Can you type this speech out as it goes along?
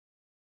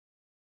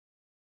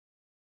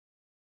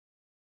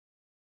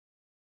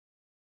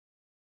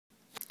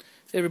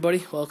Hey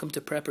everybody, welcome to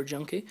Prepper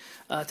Junkie.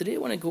 Today I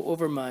want to go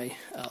over my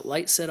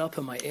light setup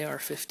on my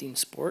AR15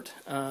 Sport.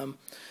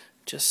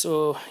 Just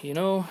so you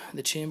know,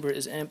 the chamber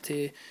is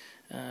empty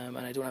and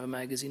I don't have a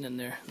magazine in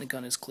there. The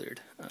gun is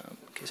cleared, in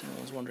case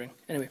anyone was wondering.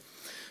 Anyway,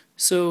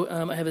 so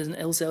I have an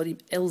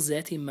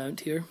Elzetta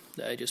mount here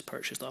that I just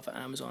purchased off of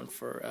Amazon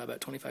for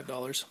about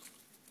 $25.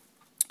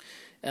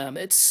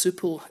 It's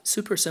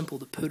super simple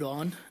to put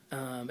on.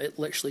 It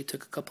literally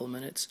took a couple of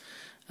minutes.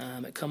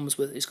 It comes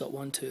with, it's got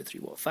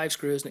 5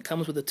 screws, and it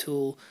comes with a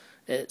tool.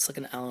 It's like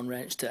an Allen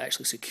wrench to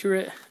actually secure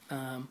it.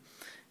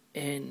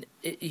 And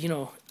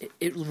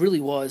it really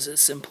was as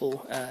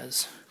simple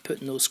as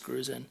putting those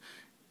screws in,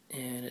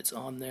 and it's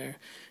on there.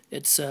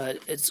 It's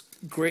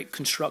great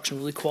construction,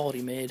 really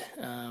quality made.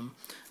 I'm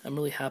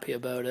really happy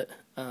about it.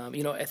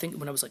 I think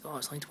when I was like, oh,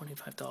 it's only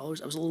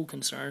 $25, I was a little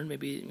concerned.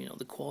 Maybe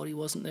the quality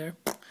wasn't there.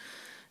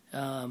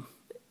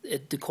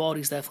 The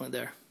quality is definitely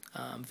there.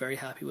 I'm very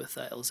happy with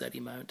that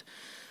Elzetta mount.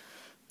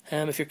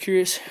 If you're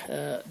curious,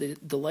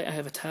 the light I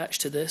have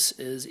attached to this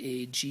is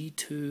a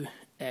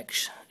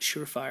G2X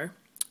Surefire.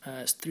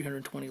 It's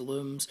 320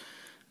 lums.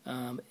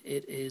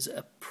 It is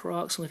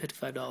approximately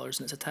 $55,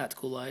 and it's a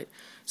tactical light.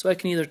 So I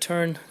can either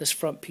turn this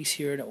front piece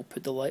here and it will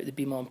put the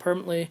beam on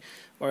permanently,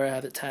 or I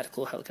have it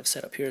tactical like I've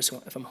set up here.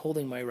 So if I'm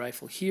holding my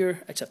rifle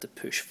here, I just have to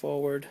push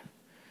forward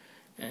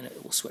and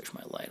it will switch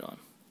my light on.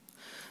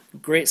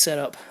 Great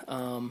setup.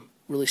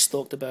 Really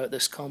stoked about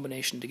this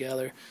combination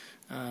together.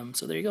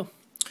 So there you go.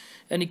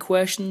 Any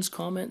questions,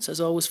 comments? As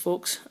always,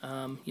 folks,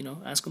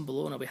 ask them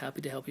below, and I'll be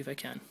happy to help you if I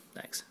can.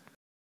 Thanks.